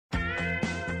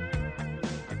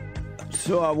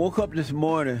So I woke up this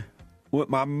morning with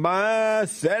my mind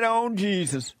set on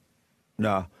Jesus.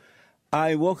 No,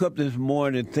 I woke up this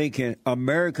morning thinking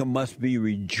America must be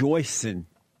rejoicing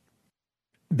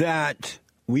that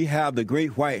we have the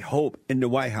great white hope in the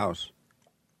White House.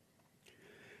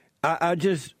 I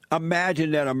just imagine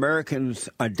that Americans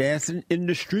are dancing in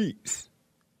the streets,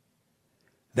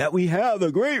 that we have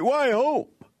the great white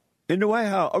hope in the White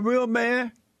House. A real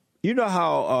man. You know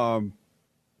how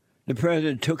the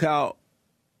president took out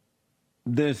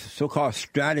this so-called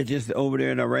strategist over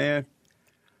there in Iran?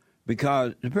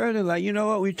 Because the president, like, you know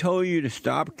what? We told you to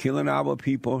stop killing our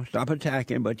people, stop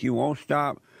attacking, but you won't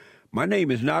stop. My name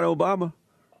is not Obama.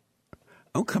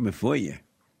 I'm coming for you.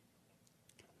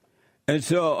 And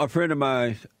so a friend of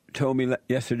mine told me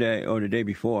yesterday or the day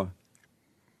before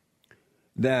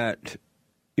that,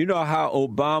 you know how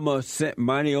Obama sent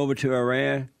money over to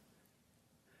Iran?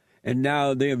 And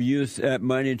now they have used that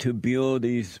money to build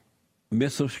these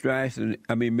missiles,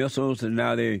 and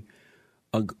now they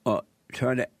are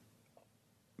trying to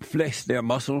flex their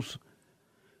muscles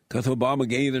because Obama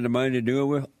gave them the money to do it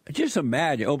with. Just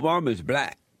imagine, Obama is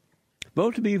black.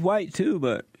 Supposed to be white too,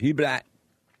 but he black.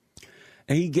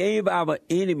 And he gave our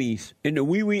enemies in the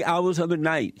wee hours of the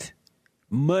night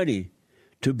money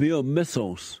to build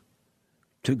missiles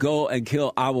to go and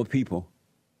kill our people.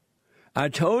 I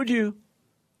told you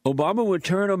Obama would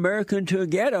turn America into a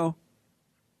ghetto.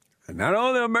 And not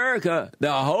only America,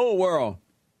 the whole world.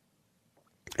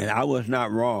 And I was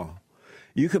not wrong.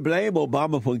 You could blame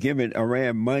Obama for giving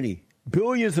Iran money,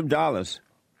 billions of dollars,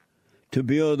 to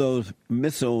build those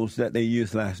missiles that they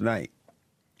used last night.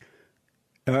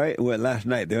 All right? Well, last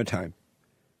night, their time.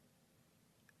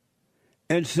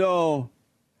 And so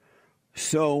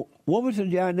what was the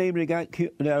guy name that got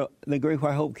killed, the Great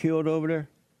White Hope killed over there?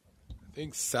 I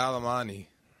think Soleimani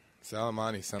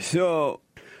something.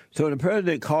 So the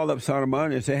president called up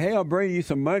Soleimani and said, hey, I'll bring you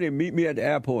some money. Meet me at the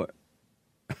airport.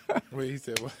 Wait, he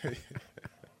said what?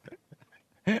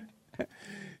 He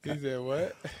said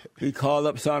what? He called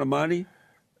up Soleimani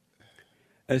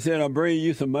and said, I'll bring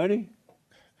you some money.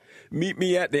 Meet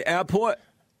me at the airport.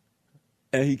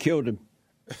 And he killed him.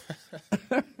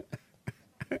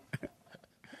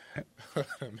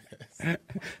 That's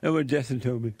what Justin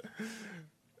told me.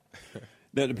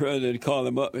 That the president called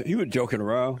him up. He was joking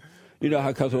around. You know how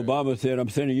because Obama said, I'm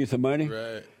sending you some money?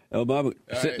 Right. Obama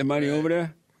sent the money over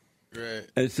there? Right.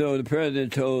 And so the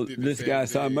president told this guy,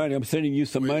 Soleimani, I'm sending you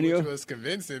some money. Which was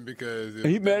convincing because...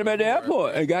 He met him at the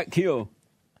airport and got killed.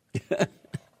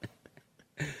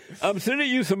 I'm sending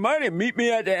you some money. Meet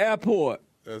me at the airport.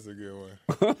 That's a good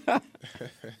one.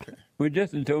 When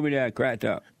Justin told me that, I cracked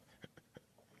up.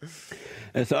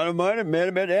 And Soleimani met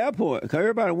him at the airport. Because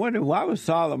everybody wondered, why was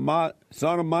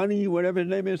Soleimani, whatever his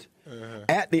name is,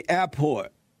 at the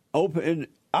airport,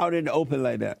 out in the open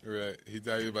like that? Right. He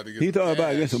thought he was about to get He thought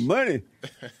about to get some money.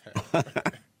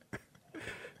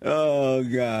 Oh,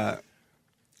 God.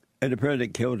 And the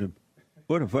president killed him.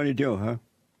 What a funny joke, huh?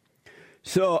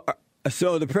 So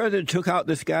the president took out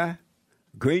this guy.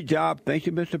 Great job. Thank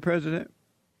you, Mr. President.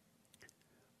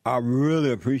 I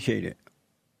really appreciate it.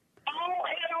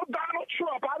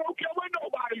 Trump. I don't care what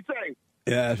nobody say.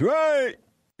 That's right.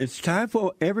 It's time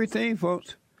for everything,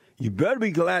 folks. You better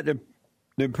be glad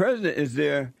the president is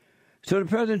there. So the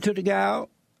president took the guy out,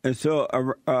 and so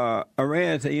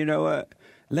Iran said, you know what?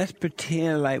 Let's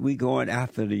pretend like we're going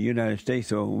after the United States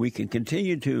so we can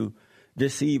continue to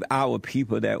deceive our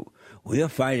people that we're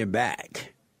fighting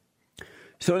back.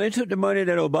 So they took the money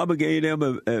that Obama gave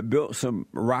them and built some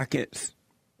rockets,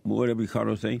 whatever you call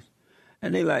those things,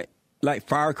 and they like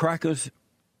firecrackers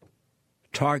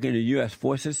targeting the U.S.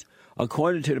 forces.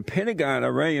 According to the Pentagon,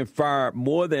 Iran fired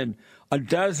more than a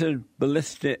dozen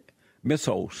ballistic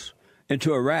missiles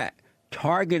into Iraq,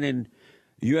 targeting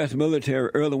U.S. military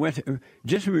early winter.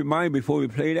 Just to remind you before we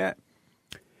play that,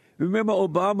 remember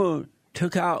Obama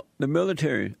took out the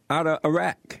military out of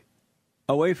Iraq,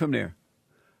 away from there.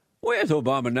 Where's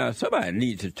Obama now? Somebody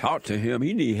needs to talk to him.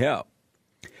 He needs help.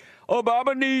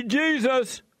 Obama needs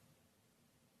Jesus.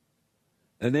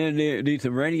 And then these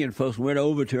Iranian folks went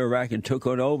over to Iraq and took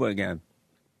it over again.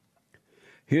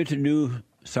 Here's a new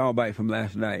soundbite from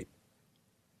last night.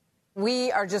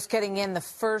 We are just getting in the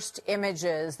first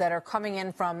images that are coming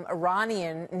in from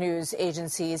Iranian news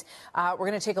agencies. We're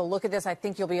going to take a look at this. I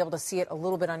think you'll be able to see it a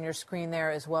little bit on your screen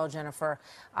there as well, Jennifer.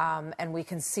 And we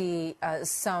can see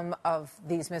some of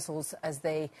these missiles as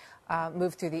they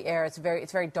move through the air. It's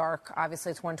very dark.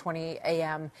 Obviously, it's 1:20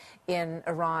 a.m. in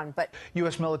Iran. But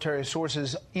U.S. military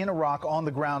sources in Iraq on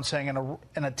the ground saying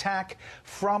an attack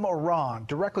from Iran,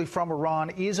 directly from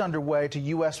Iran, is underway to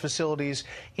U.S. facilities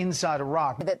inside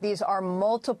Iraq. That these are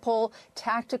multiple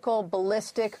tactical,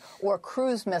 ballistic, or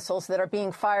cruise missiles that are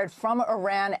being fired from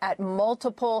Iran at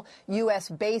multiple U.S.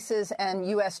 bases and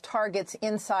U.S. targets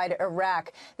inside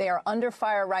Iraq. They are under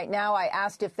fire right now. I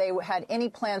asked if they had any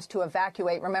plans to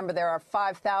evacuate. Remember, there are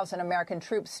 5,000 American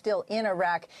troops still in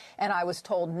Iraq, and I was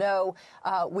told no,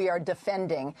 we are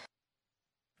defending.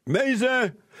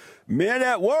 Amazing. Men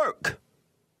at work.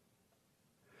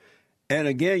 And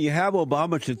again, you have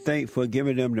Obama to thank for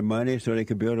giving them the money so they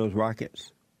could build those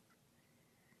rockets.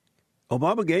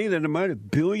 Obama gave them the money,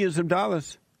 billions of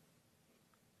dollars.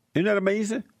 Isn't that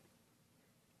amazing?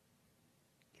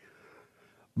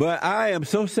 But I am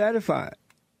so satisfied.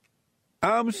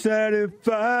 I'm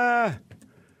satisfied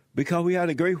because we had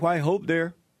a great white hope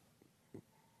there.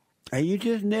 And you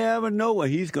just never know what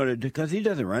he's going to do because he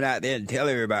doesn't run out there and tell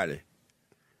everybody.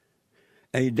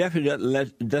 And he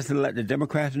definitely doesn't let the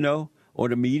Democrats know or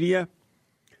the media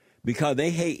because they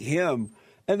hate him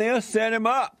and they'll set him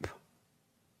up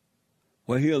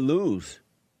where he'll lose.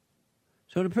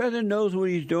 So the president knows what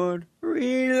he's doing.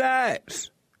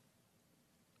 Relax.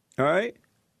 All right?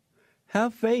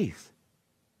 Have faith.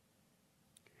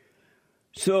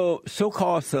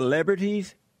 So-called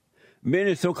celebrities,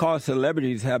 many so-called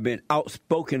celebrities have been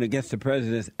outspoken against the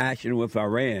president's action with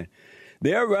Iran.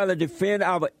 They'd rather defend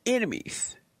our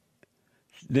enemies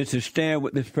than to stand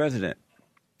with this president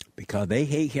because they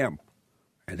hate him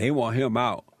and they want him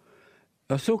out.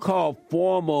 A so-called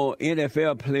former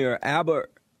NFL player,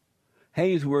 Albert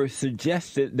Haynesworth,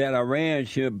 suggested that Iran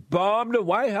should bomb the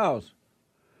White House.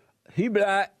 He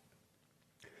black.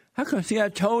 How come? See, I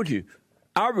told you.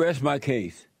 I rest my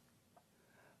case.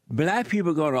 Black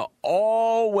people are going to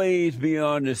always be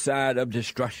on the side of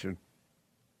destruction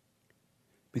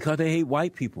because they hate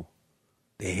white people.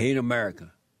 They hate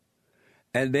America.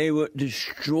 And they would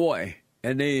destroy,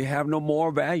 and they have no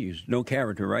moral values, no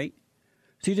character, right?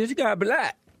 See, this guy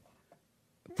black.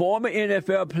 Former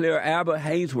NFL player Albert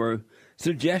Haynesworth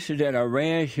suggested that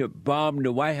Iran should bomb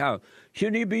the White House.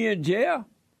 Shouldn't he be in jail?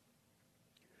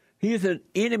 He is an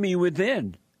enemy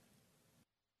within.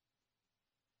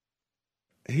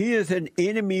 He is an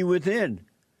enemy within.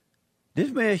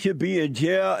 This man should be in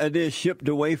jail and then shipped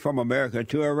away from America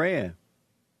to Iran.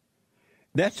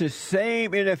 That's the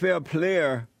same NFL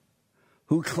player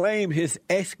who claimed his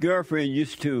ex-girlfriend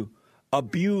used to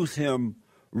abuse him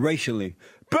racially.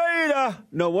 Beta!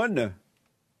 No wonder.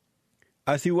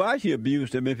 I see why she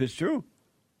abused him if it's true.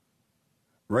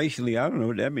 Racially, I don't know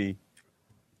what that means.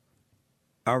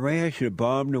 Iran should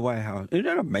bomb the White House. Isn't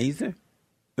that amazing?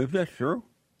 If that's true.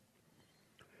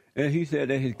 And he said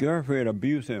that his girlfriend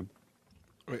abused him.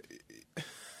 Wait.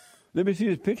 Let me see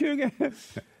his picture again.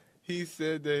 He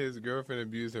said that his girlfriend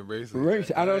abused him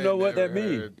racially. I don't know what that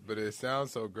means. But it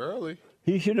sounds so girly.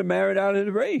 He should have married out of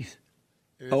his race.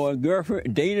 Or a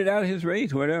girlfriend dated out of his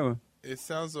race, whatever. It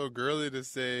sounds so girly to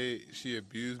say she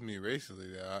abused me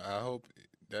racially. I hope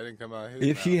that didn't come out of his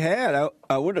If mouth. she had,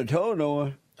 I would have told no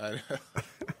one. I know.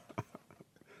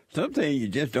 Some things you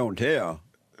just don't tell.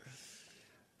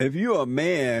 If you're a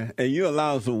man and you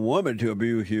allow some woman to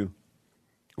abuse you,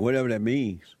 whatever that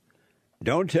means,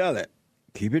 don't tell it.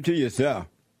 Keep it to yourself.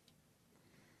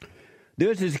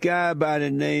 There's this guy by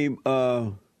the name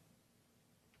of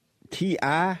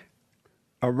T.I.,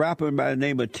 a rapper by the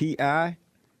name of T.I.,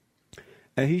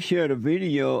 and he shared a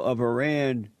video of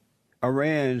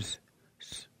Iran's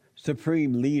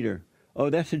supreme leader. Oh,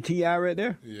 that's the T.I. right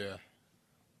there? Yeah.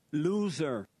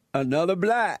 Loser. Another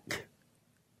black.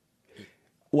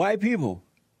 White people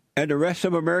and the rest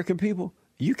of American people,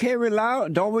 you can't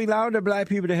don't rely on the black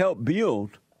people to help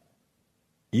build.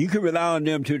 You can rely on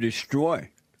them to destroy.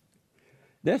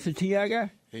 That's the T.I.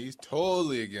 guy? He's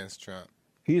totally against Trump.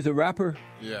 He's a rapper?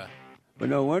 Yeah. But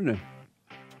no wonder.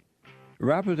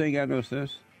 Rappers ain't got no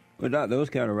sense. Well, not those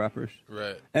kind of rappers.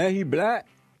 Right. And he black?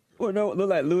 Well, no, look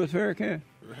like Louis Farrakhan.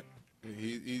 Right.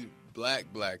 He's black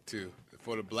too.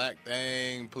 For the black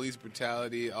thing, police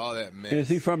brutality, all that mess. Is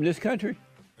he from this country?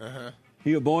 Uh-huh.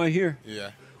 He was born here.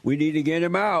 Yeah. We need to get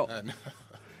him out. I know.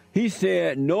 He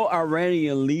said, no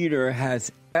Iranian leader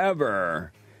has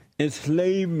ever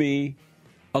enslaved me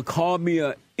or called me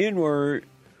an N-word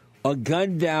or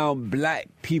gunned down black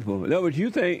people. Is that what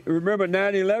you think? Remember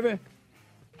 9/11?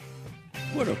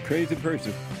 What a crazy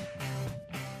person.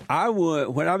 I would,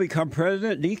 when I become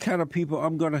president, these kind of people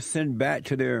I'm going to send back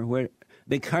to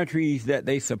the countries that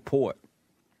they support.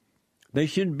 They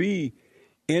shouldn't be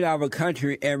in our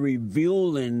country and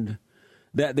revealing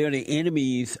that they're the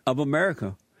enemies of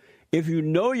America. If you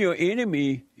know your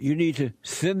enemy, you need to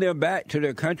send them back to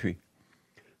their country.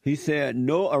 He said,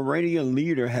 no Iranian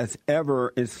leader has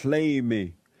ever enslaved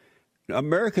me.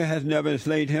 America has never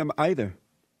enslaved him either.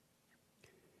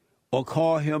 Or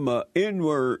call him an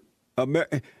N-word.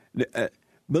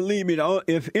 Believe me,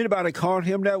 if anybody called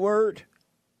him that word,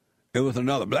 it was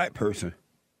another black person.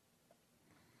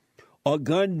 Or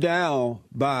gunned down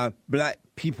by black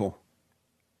people.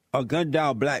 Or gunned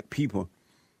down black people.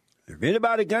 If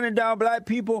anybody gunning down black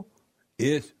people,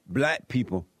 it's black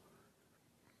people.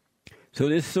 So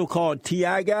this so-called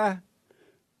T.I. guy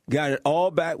got it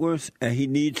all backwards, and he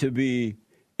needs to be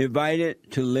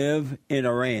invited to live in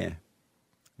Iran.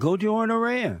 Go join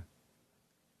Iran.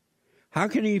 How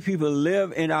can these people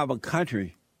live in our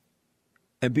country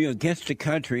and be against the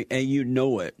country and you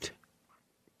know it?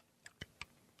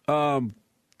 And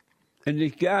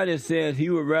this guy that says he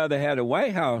would rather have the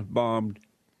White House bombed,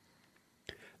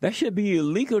 that should be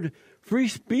illegal. Free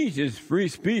speech is free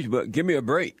speech, but give me a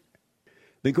break.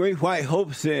 The Great White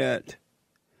Hope said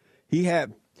he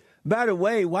had, by the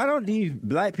way, why don't these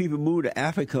black people move to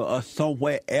Africa or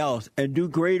somewhere else and do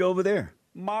great over there?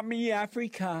 Mommy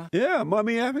Africa. Yeah,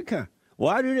 Mommy Africa.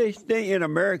 Why do they stay in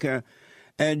America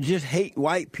and just hate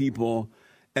white people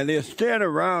and they're staying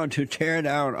around to tear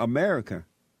down America?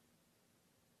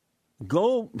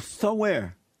 Go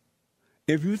somewhere.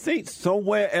 If you think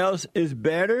somewhere else is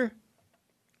better,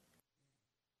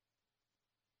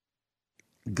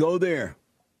 go there.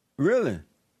 Really?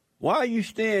 Why are you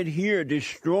staying here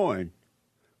destroying?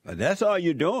 That's all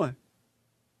you're doing.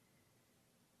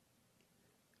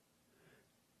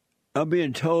 I'm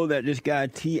being told that this guy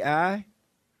T.I.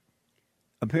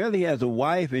 apparently has a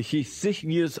wife and she's 6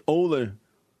 years older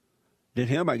than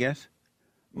him, I guess.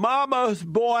 Mama's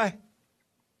boy.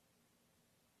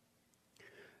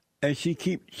 And she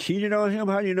keep cheating on him?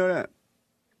 How do you know that?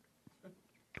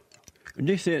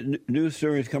 They said news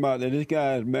stories come out that this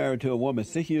guy is married to a woman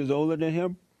 6 years older than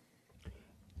him.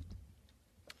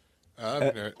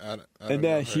 And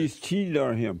that she's cheated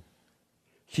on him.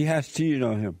 She has cheated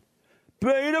on him.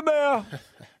 Beta Bell.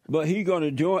 But he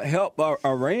going to help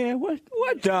Iran? What?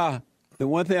 The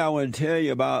one thing I want to tell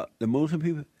you about the Muslim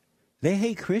people, they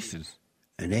hate Christians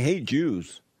and they hate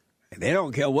Jews. And they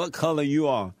don't care what color you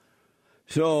are.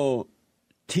 So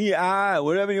T.I.,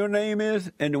 whatever your name is,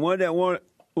 and the one that would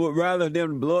rather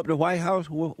them blow up the White House,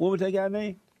 what was that guy's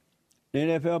name? The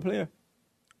NFL player?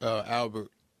 Albert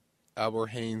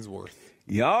Hainsworth.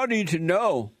 Y'all need to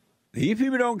know, these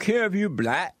people don't care if you're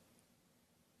black.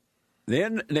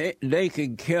 They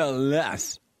can care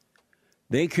less.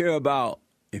 They care about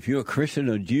if you're a Christian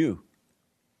or Jew.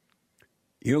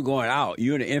 You're going out.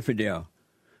 You're an infidel.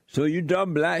 So you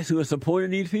dumb blacks who are supporting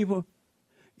these people,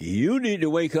 you need to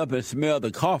wake up and smell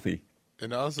the coffee.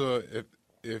 And also,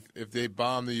 if they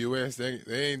bomb the U.S., they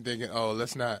ain't thinking, oh,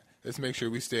 let's make sure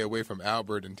we stay away from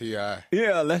Albert and T.I.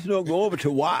 Yeah, let's not go over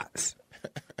to Watts.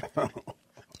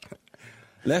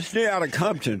 Let's stay out of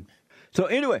Compton. So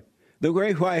anyway, the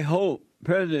Great White Hope,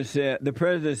 the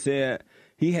president said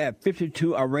he had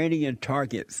 52 Iranian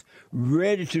targets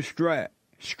ready to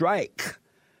strike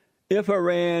if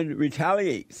Iran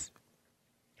retaliates,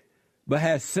 but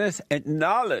has since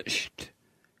acknowledged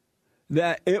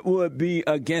that it would be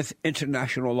against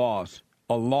international laws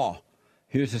or law.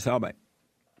 Here's the soundbite.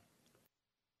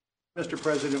 Mr.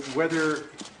 President, whether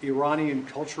Iranian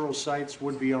cultural sites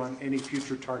would be on any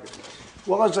future target list.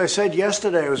 Well, as I said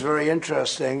yesterday, it was very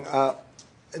interesting.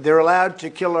 They're allowed to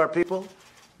kill our people.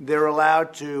 They're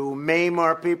allowed to maim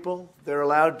our people. They're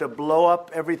allowed to blow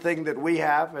up everything that we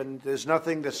have, and there's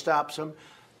nothing that stops them.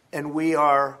 And we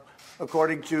are,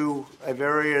 according to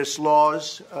various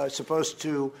laws, supposed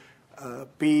to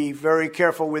be very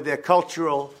careful with their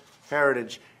cultural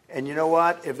heritage. And you know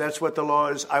what? If that's what the law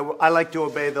is, I like to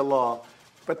obey the law.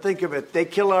 But think of it. They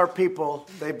kill our people.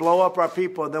 They blow up our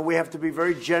people. And then we have to be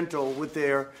very gentle with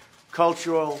their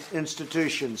cultural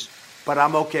institutions. But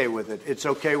I'm okay with it. It's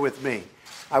okay with me.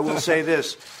 I will say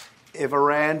this. If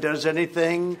Iran does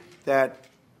anything that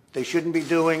they shouldn't be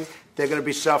doing, they're going to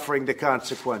be suffering the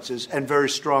consequences, and very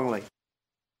strongly.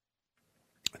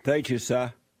 Thank you,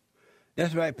 sir.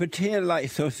 That's right. Pretend like,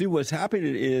 so see what's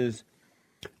happening is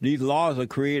these laws are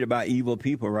created by evil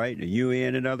people, right? The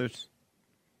UN and others.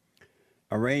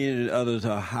 Iran and others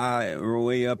are high,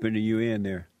 way up in the UN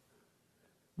there.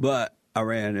 But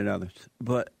Iran and others.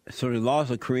 But so the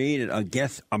laws are created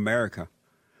against America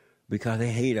because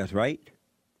they hate us, right?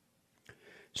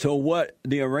 So what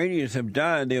the Iranians have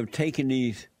done, they've taken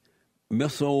these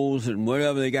missiles and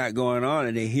whatever they got going on,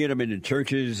 and they hit them in the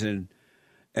churches and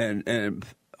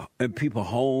people's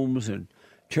homes and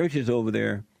churches over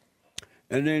there.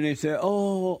 And then they said,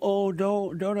 oh,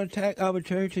 don't attack our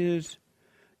churches.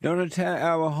 Don't attack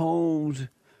our homes.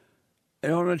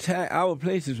 Don't attack our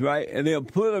places, right? And they'll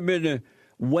put them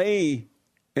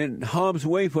in harm's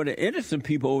way for the innocent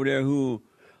people over there who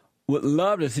would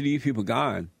love to see these people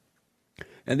gone.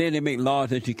 And then they make laws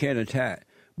that you can't attack.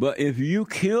 But if you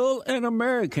kill an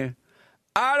American,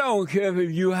 I don't care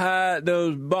if you hide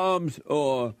those bombs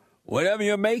or whatever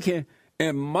you're making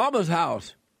in mama's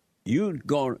house, you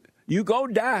gonna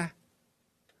die.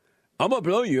 I'm going to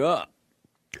blow you up.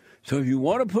 So if you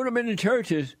want to put them in the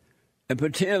churches and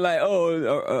pretend like,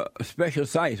 special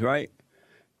sites, right?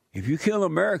 If you kill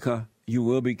America, you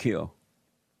will be killed.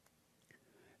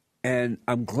 And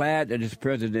I'm glad that this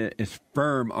president is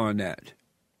firm on that.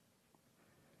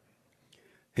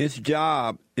 His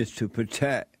job is to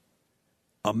protect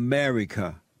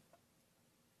America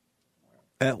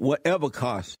at whatever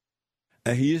cost.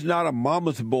 And he's not a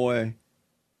mama's boy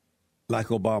like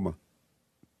Obama.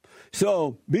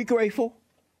 So be grateful.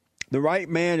 The right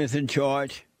man is in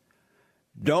charge.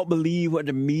 Don't believe what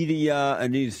the media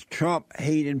and these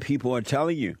Trump-hating people are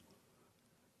telling you.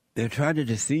 They're trying to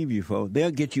deceive you, folks.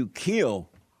 They'll get you killed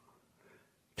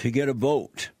to get a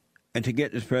vote and to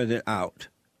get this president out.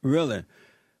 Really.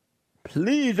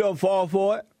 Please don't fall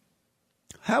for it.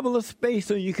 Have a little space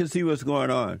so you can see what's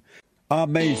going on.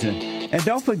 Amazing. And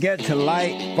don't forget to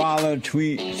like, follow,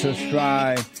 tweet,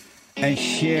 subscribe, and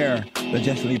share the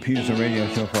Jesse Lee Peterson radio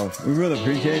show, folks. We really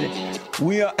appreciate it.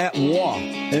 We are at war.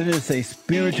 It is a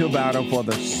spiritual battle for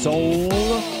the soul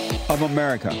of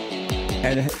America.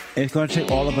 And it's going to take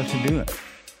all of us to do it.